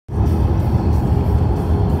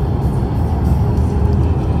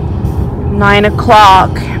9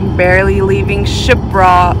 o'clock, barely leaving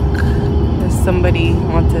Shiprock. Does somebody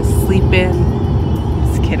want to sleep in?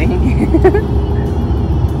 Just kidding.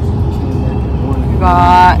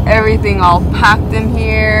 Got everything all packed in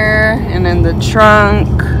here and in the trunk.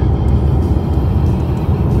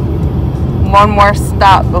 One more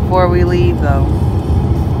stop before we leave though.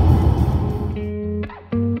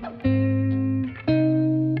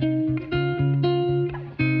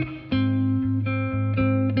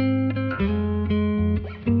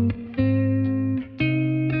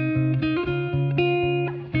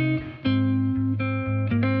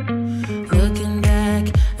 Looking back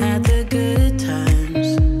at the good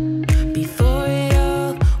times before it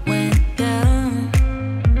all went down.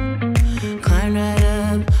 Climbed right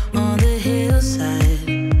up on the hillside,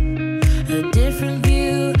 a different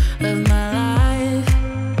view of my life.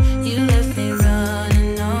 You left me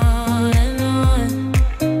running on and on,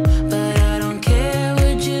 but I don't care,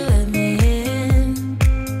 would you let me in?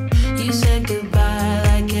 You said goodbye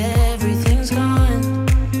like everything's gone,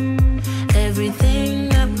 everything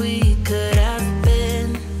that we could have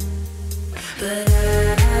been. But I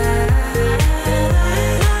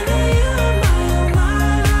know you are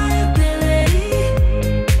my liability.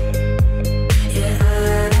 Yeah,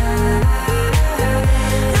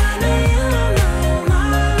 I know you are my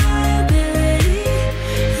liability.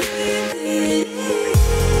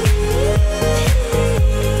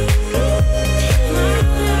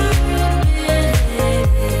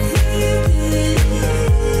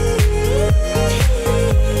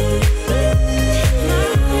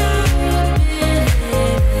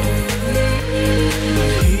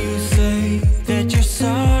 You say that you're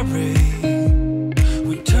sorry.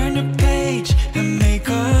 We turn the page and make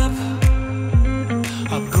up.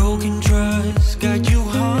 Our broken trust got you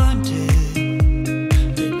haunted.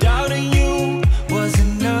 The doubt in you was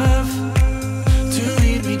enough to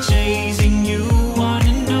leave me chasing you on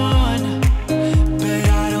and on. But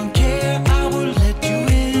I don't care, I will let you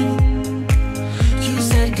in. You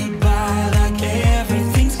said goodbye like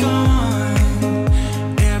everything's gone,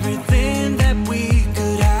 everything that we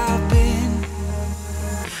could have been.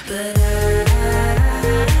 But I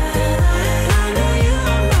know you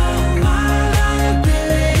are my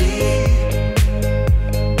liability.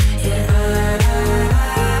 Yeah,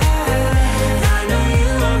 I know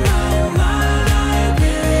you are my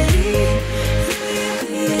liability.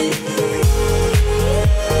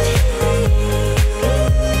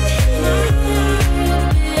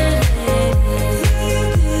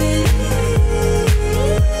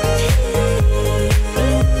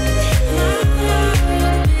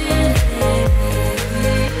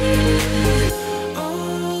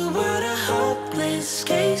 Oh, what a hopeless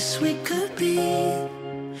case we could be.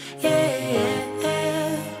 Yeah.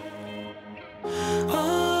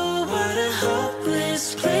 Oh, what a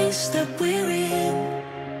hopeless place that we're in.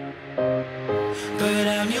 But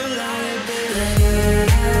I'm your liability.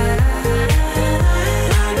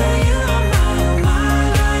 I know you are my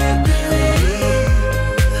liability.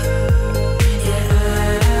 Yeah,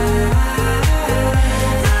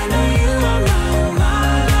 I know you are my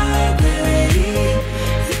liability.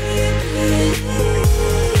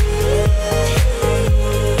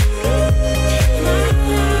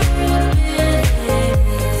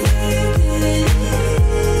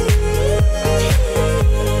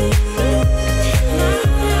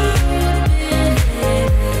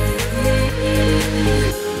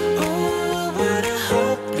 Oh, what a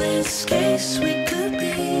hopeless case we could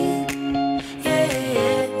be. Yeah.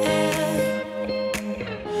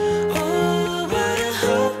 Oh, what a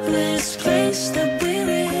hopeless place that we're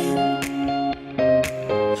in.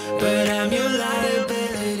 But I'm your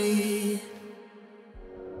liability.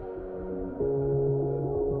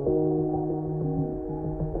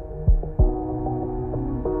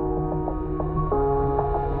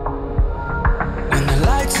 When the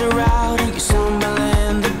lights are out and you stumble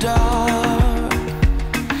in the dark,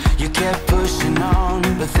 you kept pushing on,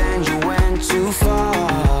 but then you went too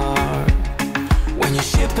far. When your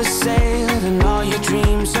ship has sailed and all your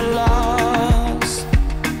dreams are lost,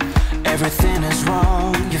 everything is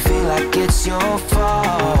wrong, you feel like it's your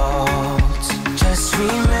fault. Just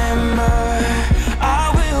remember,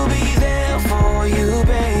 I will be there for you,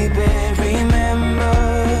 baby. Remember,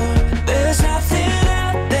 there's nothing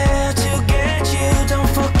out there to get you, don't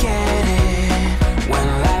forget it. When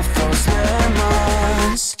life throws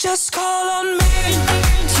lemons, just call on me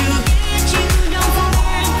to get you, don't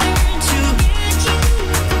forget to get you,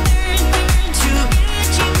 to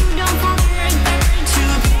get you, don't forget to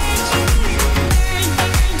get you,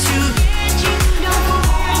 to get you, don't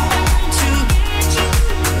forget to get you,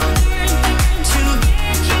 to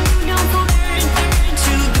get you, don't forget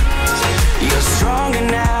to get you.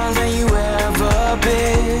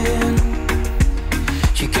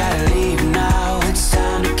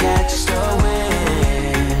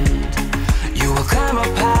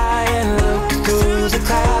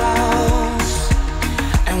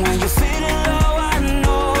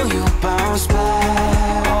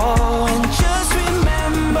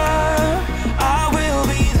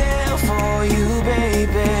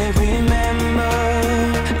 baby, remember,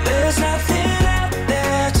 there's nothing out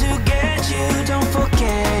there to get you. Don't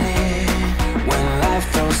forget it. When life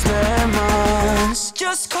throws lemons,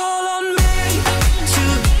 just call on me.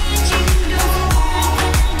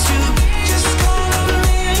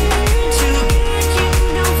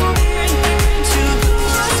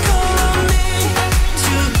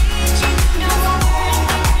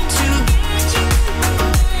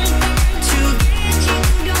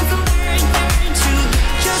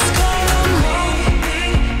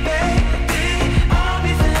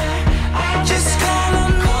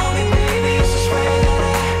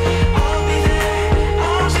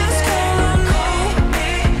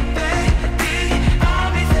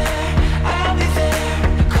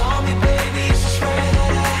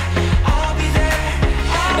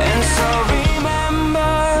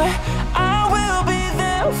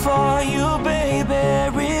 For you, baby,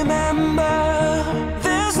 remember,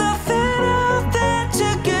 there's nothing out there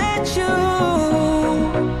to get you.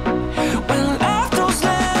 When life throws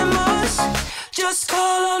lemons, just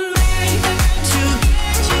call on me. Just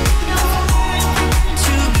call on me.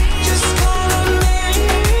 Just call on me.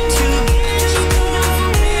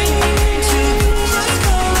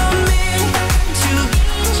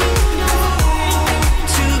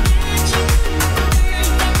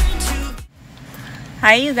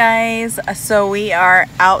 Hi you guys, so we are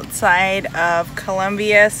outside of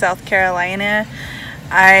Columbia, South Carolina.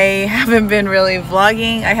 I haven't been really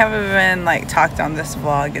vlogging. I haven't been like talked on this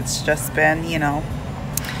vlog. It's just been, you know,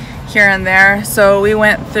 here and there. So we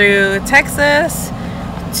went through Texas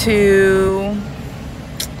to,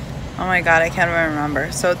 oh my god, I can't even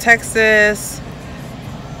remember. So Texas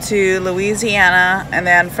to Louisiana, and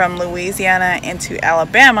then from Louisiana into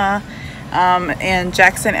Alabama. In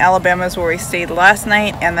Jackson, Alabama is where we stayed last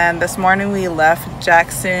night, and then this morning we left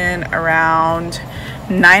Jackson around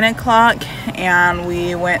 9 o'clock and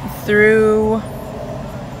we went through,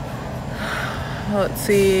 let's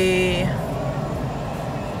see,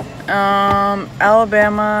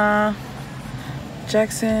 Alabama,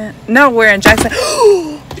 Jackson, no, we're in Jackson.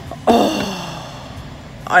 Oh,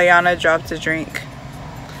 Ayana dropped a drink.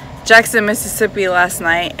 Jackson, Mississippi last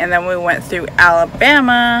night, and then we went through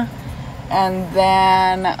Alabama. And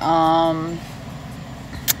then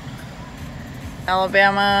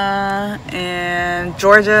Alabama and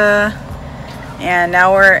Georgia, and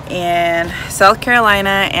now we're in South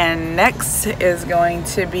Carolina, and next is going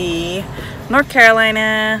to be North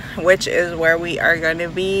Carolina, which is where we are going to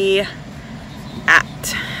be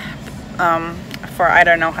at for I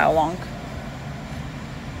don't know how long.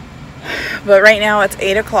 But right now it's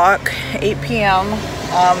 8 o'clock, 8 p.m.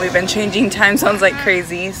 We've been changing time zones like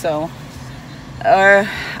crazy, so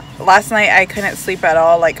last night I couldn't sleep at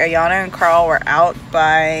all. Like Ayana and Carl were out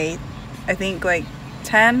by I think like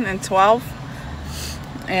 10 and 12,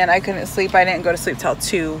 and I couldn't sleep. I didn't go to sleep till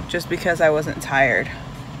 2 just because I wasn't tired.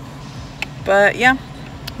 But yeah,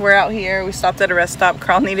 we're out here. We stopped at a rest stop.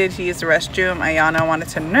 Carl needed to use the restroom. Ayana wanted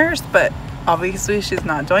to nurse, but obviously she's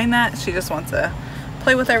not doing that. She just wants to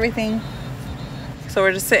play with everything. So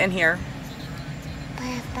we're just sitting here.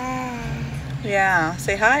 Yeah,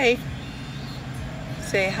 say hi.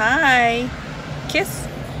 Say hi. Kiss.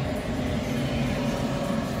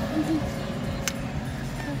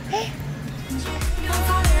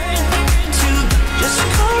 Just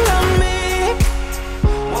call on me.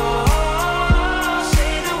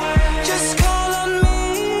 Say the word. Just call on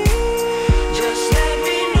me. Just let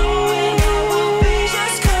me know when I will be.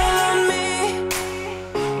 Just call on me.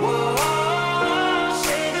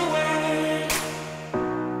 Say the word.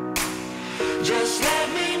 Just let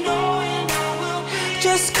me know when I will be.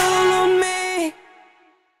 Just call on me.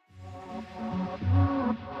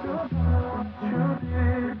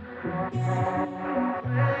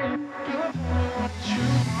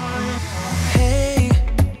 Hey,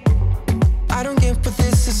 I don't get what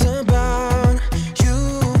this is about.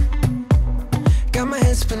 You got my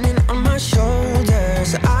head spinning on my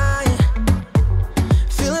shoulders. I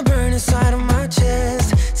feel it burn inside of my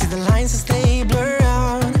chest. See the lines as they blur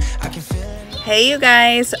out. I can feel it. Hey you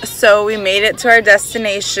guys, so we made it to our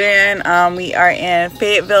destination. We are in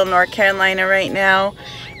Fayetteville, North Carolina right now,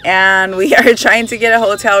 and we are trying to get a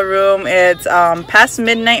hotel room. It's past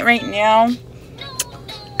midnight right now.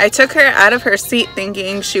 I took her out of her seat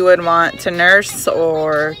thinking she would want to nurse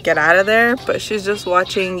or get out of there, but she's just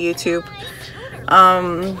watching YouTube.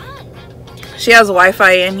 She has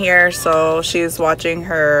Wi-Fi in here, so she's watching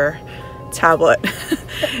her tablet.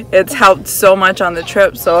 It's helped so much on the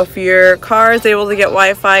trip, so if your car is able to get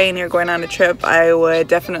Wi-Fi and you're going on a trip, I would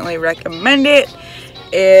definitely recommend it.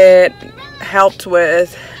 It helped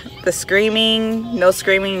with the screaming,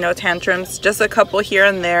 no tantrums, just a couple here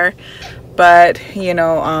and there. But you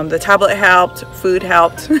know, the tablet helped, food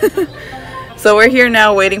helped. So we're here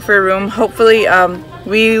now waiting for a room. Hopefully,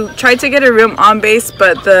 we tried to get a room on base,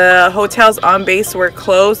 but the hotels on base were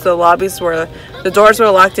closed. The doors were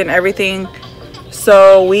locked and everything.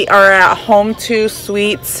 So we are at Home 2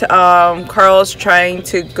 Suites. Carl's trying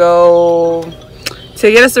to go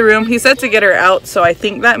to get us a room. He said to get her out, so I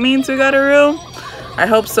think that means we got a room. I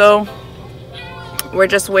hope so. We're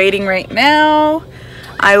just waiting right now.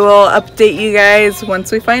 I will update you guys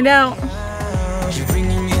once we find out.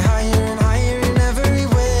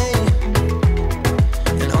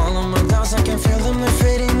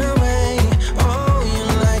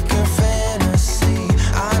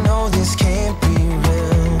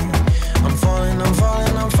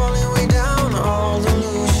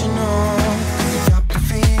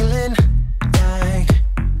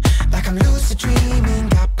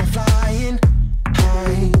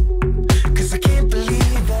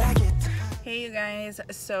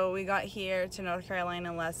 So we got here to North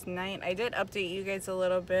Carolina last night. I did update you guys a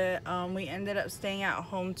little bit. We ended up staying at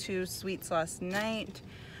Home 2 Suites last night.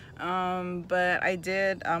 But I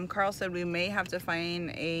did, Carl said we may have to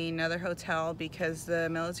find another hotel because the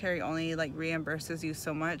military only like reimburses you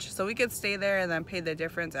so much. So we could stay there and then pay the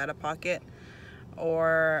difference out of pocket,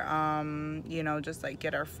 or you know, just like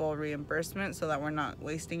get our full reimbursement so that we're not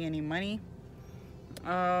wasting any money.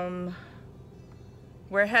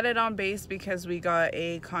 We're headed on base because we got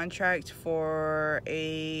a contract for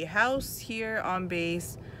a house here on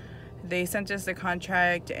base. They sent us the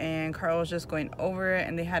contract and Carl was just going over it,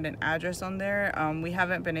 and they had an address on there. We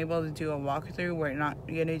haven't been able to do a walkthrough. We're not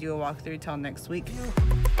gonna do a walkthrough till next week.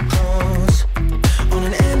 On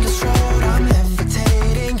an endless road, I'm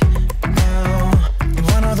levitating now in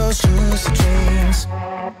one of those lucid dreams.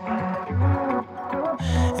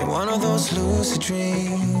 In one of those lucid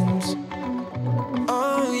dreams.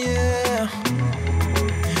 Oh yeah.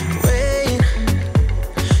 Wait,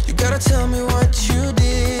 you gotta tell me what you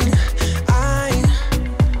did. I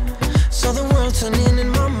saw the world turning in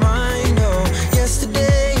my mind. Oh,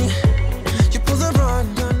 yesterday you pulled the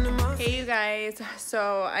rug under my... Hey you guys,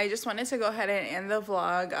 so I just wanted to go ahead and end the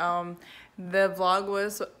vlog. The vlog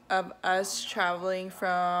was of us traveling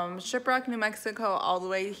from Shiprock, New Mexico all the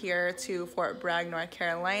way here to Fort Bragg, North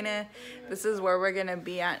Carolina. This is where we're gonna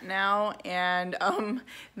be at now, and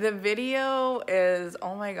the video is,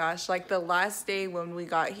 oh my gosh, like the last day when we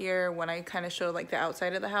got here, when I kind of showed like the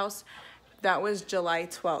outside of the house, that was July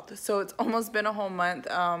 12th. So it's almost been a whole month.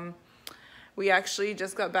 We actually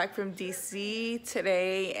just got back from DC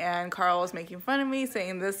today, and Carl was making fun of me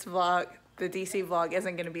saying this vlog, the DC vlog,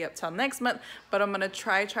 isn't going to be up till next month, but I'm going to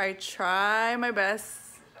try my best.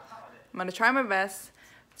 I'm going to try my best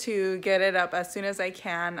to get it up as soon as I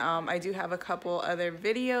can. I do have a couple other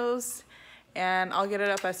videos, and I'll get it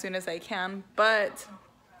up as soon as I can, but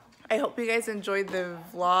I hope you guys enjoyed the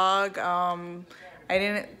vlog. I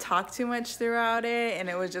didn't talk too much throughout it, and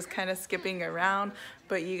it was just kind of skipping around,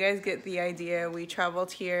 but you guys get the idea. We traveled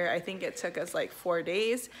here, I think it took us like 4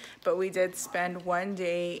 days, but we did spend one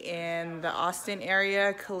day in the Austin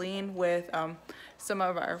area, Killeen, with some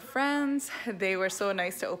of our friends. They were so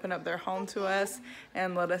nice to open up their home to us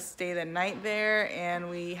and let us stay the night there, and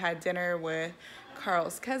we had dinner with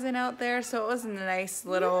Carl's cousin out there, so it was a nice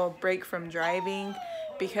little break from driving,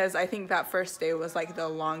 because I think that first day was like the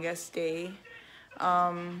longest day.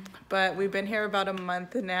 But we've been here about a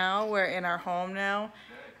month now. We're in our home now,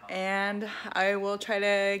 and I will try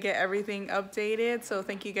to get everything updated. So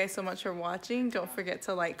thank you guys so much for watching. Don't forget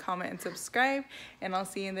to like, comment, and subscribe, and I'll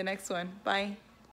see you in the next one. Bye.